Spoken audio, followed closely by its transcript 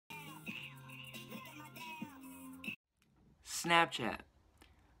Snapchat.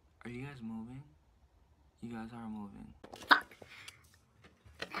 Are you guys moving? You guys are moving. Fuck.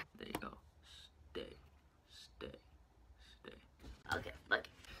 There you go. Stay. Stay. Stay. Okay, fuck.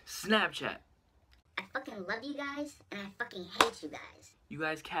 Snapchat. I fucking love you guys, and I fucking hate you guys. You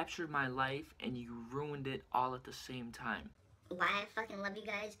guys captured my life, and you ruined it all at the same time. Why I fucking love you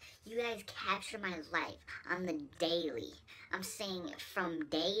guys? You guys capture my life on the daily. I'm saying from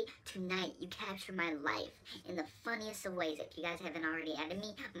day to night, you capture my life in the funniest of ways. If you guys haven't already added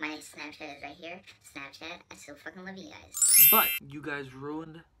me, my Snapchat is right here. Snapchat, I still fucking love you guys. But you guys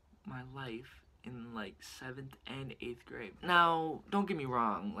ruined my life in like 7th and 8th grade. Now, don't get me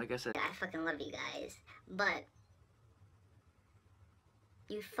wrong, like I said, I fucking love you guys, but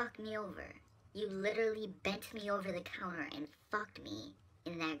you fucked me over. You literally bent me over the counter and fucked me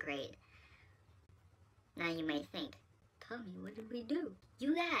in that grade. Now you may think, Tommy, what did we do?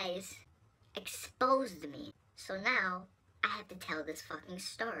 You guys exposed me. So now I have to tell this fucking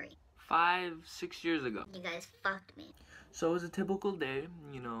story. 5-6 years ago. You guys fucked me. So it was a typical day,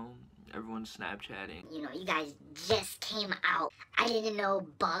 you know, everyone's Snapchatting. You know, you guys just came out. I didn't know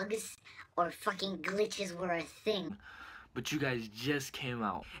bugs or fucking glitches were a thing. But you guys just came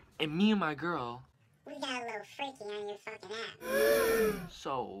out. And me and my girl, We got a little freaky on your fucking app.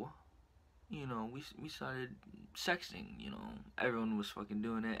 so, you know, we started sexting, you know. Everyone was fucking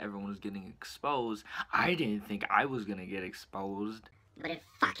doing it. Everyone was getting exposed. I didn't think I was gonna get exposed. But it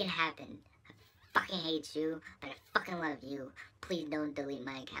fucking happened. I fucking hate you, but I fucking love you. Please don't delete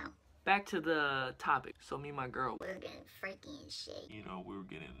my account. Back to the topic. So me and my girl, We're getting freaky and shit. you know, we were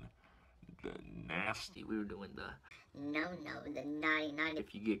getting the nasty. We were doing the No, the naughty,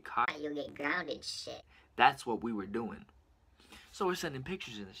 if you get caught, you'll get grounded shit. that's what we were doing. So we're sending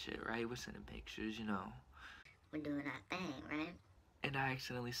pictures and shit, right? We're sending pictures, you know. We're doing our thing, right? And I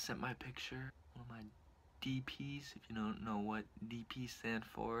accidentally sent my picture, one of my DPs, if you don't know what DP stand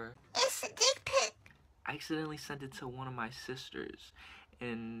for. It's a dick pic. I accidentally sent it to one of my sisters.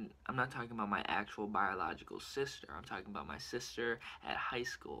 And I'm not talking about my actual biological sister. I'm talking about my sister at high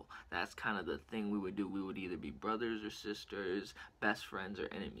school. That's kind of the thing we would do. We would either be brothers or sisters, best friends or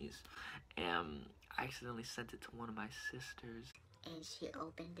enemies. And I accidentally sent it to one of my sisters. And she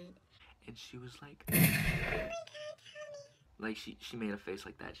opened it. And she was like, Oh my god, Tommy. like she made a face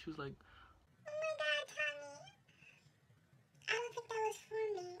like that. She was like, Oh my god, Tommy. I don't think that was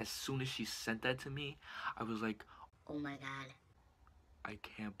for me. as soon as she sent that to me, I was like, Oh my god. I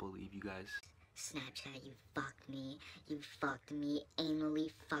can't believe you guys. Snapchat, you fucked me. You fucked me. Anally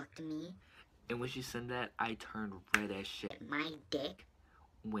fucked me. And when she sent that, I turned red as shit. My dick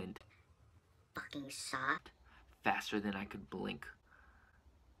Went fucking soft. faster than I could blink.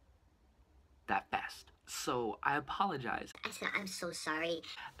 That fast. So I apologize. I said, I'm so sorry.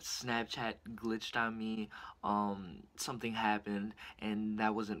 Snapchat glitched on me. Something happened, and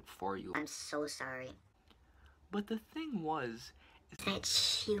that wasn't for you. I'm so sorry. But the thing was, That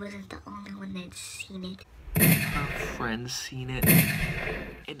she wasn't the only one that seen it. her friends seen it,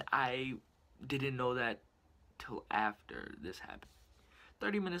 and I didn't know that till after this happened.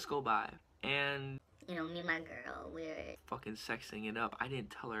 30 minutes go by, and You know, me and my girl, we're fucking sexing it up. I didn't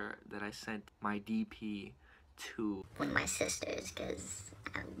tell her that I sent my DP to, one of my sisters because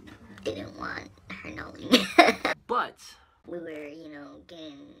I didn't want her knowing. but, We were, you know,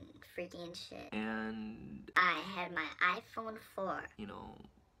 getting freaky and shit. and, I had my iPhone 4. you know,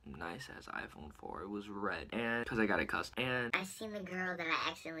 nice ass iPhone 4. It was red, and because I got it cussed, and I seen the girl that I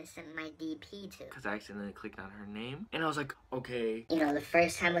accidentally sent my DP to. because I accidentally clicked on her name, and I was like, okay, You know, the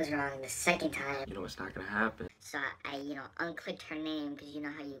first time was wrong, the second time. you know, it's not gonna happen. So I you know, unclicked her name because you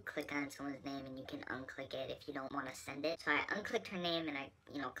know how you click on someone's name and you can unclick it if you don't want to send it. So I unclicked her name and I,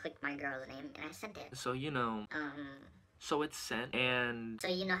 you know, clicked my girl's name and I sent it. So, you know, so it's sent, and So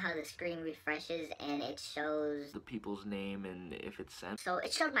you know how the screen refreshes and it shows. the people's name, and if it's sent, So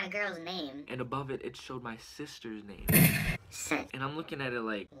it showed my girl's name. and above it, it showed my sister's name. Sent. And I'm looking at it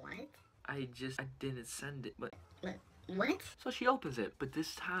like, What? I didn't send it, but, What? so she opens it, but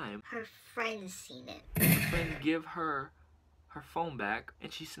this time, Her friend's seen it. her friend give her phone back,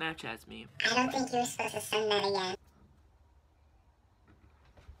 and she Snapchats me. I don't think you're supposed to send that again.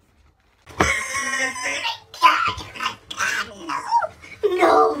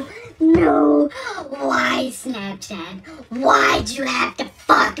 No. Why, Snapchat? Why'd you have to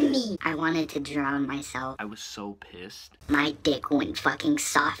fuck me? I wanted to drown myself. I was so pissed. My dick went fucking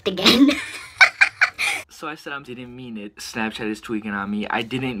soft again. So I said I didn't mean it. Snapchat is tweaking on me. I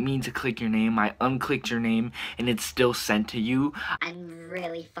didn't mean to click your name. I unclicked your name, and it's still sent to you. I'm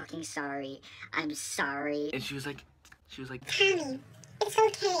really fucking sorry. I'm sorry. And she was like, Tommy, it's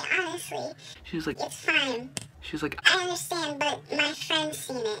okay, honestly. she was like, It's fine. She was like, I understand, but my friend's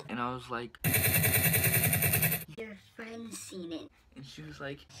seen it. and I was like, Your friend's seen it. and she was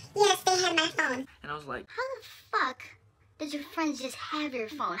like, Yes, they had my phone. and I was like, How the fuck did your friends just have your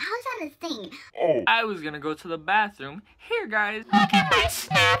phone? How is that a thing? oh, I was gonna go to the bathroom. Here, guys, look at my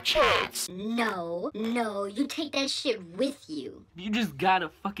Snapchats. No, you take that shit with you. You just got a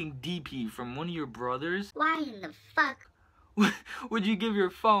fucking DP from one of your brothers. Why in the fuck? Would you give your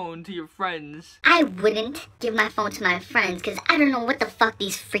phone to your friends? I wouldn't give my phone to my friends because I don't know what the fuck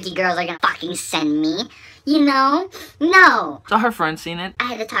these freaky girls are gonna fucking send me. You know? No. So her friend seen it. I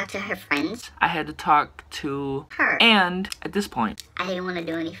had to talk to her friends. I had to talk to Her. And at this point, I didn't want to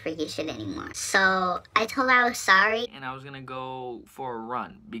do any freaky shit anymore. So I told her I was sorry. and I was gonna go for a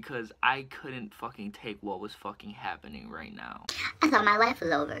run because I couldn't fucking take what was fucking happening right now. I thought my life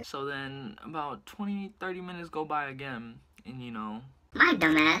was over. So then about 20-30 minutes go by again, and you know, My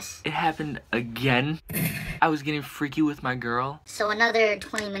dumbass. it happened again. I was getting freaky with my girl. So another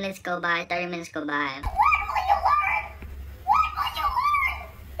 20 minutes go by, 30 minutes go by.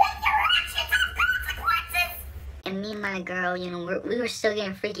 And me and my girl, you know, we were still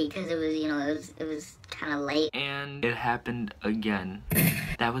getting freaky because it was, you know, it was kind of late. And it happened again.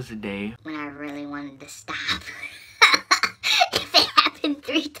 That was the day. When I really wanted to stop. If it happened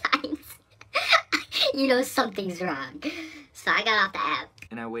 3 times, you know something's wrong. So I got off the app.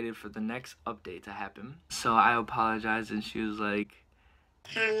 And I waited for the next update to happen. So I apologized, and she was like,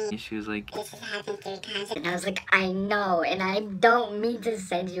 Tommy, she was like, this has happened 3 times. And I was like, I know, and I don't mean to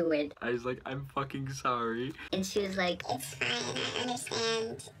send you it. I was like, I'm fucking sorry. And she was like, it's fine, I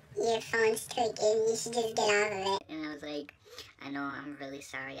understand. Your phone's tweaking, you should just get off of it. And I was like, I know, I'm really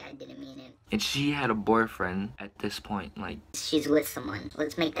sorry, I didn't mean it. And she had a boyfriend at this point, like, She's with someone.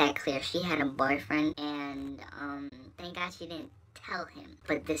 Let's make that clear. She had a boyfriend, and thank God she didn't tell him.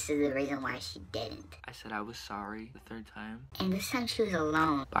 But this is the reason why she didn't. I said I was sorry the 3rd time. And this time she was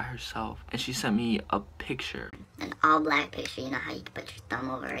alone. By herself. And she sent me a picture. An all-black picture. You know how you can put your thumb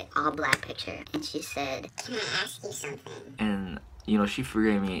over it? All-black picture. And she said, can I ask you something? And, you know, she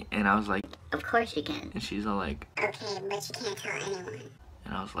forgave me. And I was like, of course you can. and she's all like, Okay, but you can't tell anyone.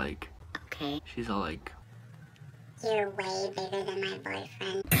 and I was like, Okay. she's all like, You're way bigger than my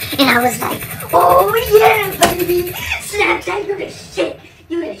boyfriend. And I was like, oh yeah, baby! Snapchat, you the shit!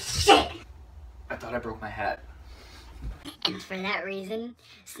 You the shit! I thought I broke my hat. And for that reason,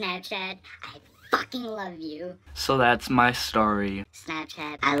 Snapchat, I fucking love you. So that's my story.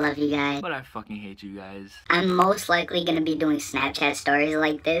 Snapchat, I love you guys. But I fucking hate you guys. I'm most likely gonna be doing Snapchat stories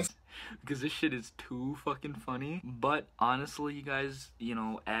like this. Because this shit is too fucking funny. But honestly, you guys, you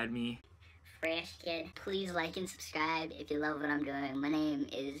know, add me. Fresh Kid, please like and subscribe if you love what I'm doing. My name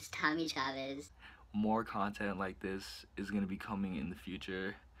is Tommy Chavez. More content like this is gonna be coming in the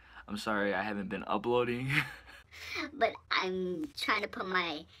future. I'm sorry I haven't been uploading. But I'm trying to put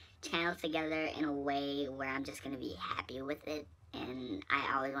my channel together in a way where I'm just gonna be happy with it. And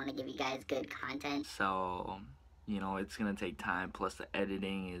I always want to give you guys good content. So, you know, it's gonna take time. Plus the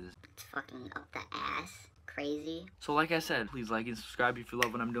editing is... It's fucking up the ass. Crazy. So like I said, please like and subscribe if you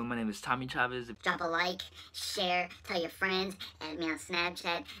love what I'm doing. My name is Tommy Chavez. Drop a like, share, tell your friends, add me on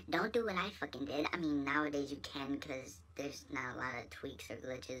Snapchat. Don't do what I fucking did. I mean, nowadays you can because there's not a lot of tweaks or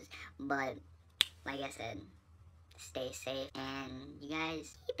glitches. But, like I said, stay safe. And you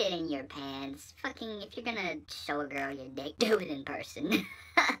guys, keep it in your pants. Fucking, if you're gonna show a girl your dick, do it in person.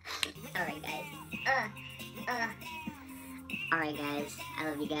 Alright, guys. Alright, guys. I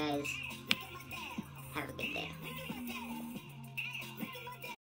love you guys. Have a good day.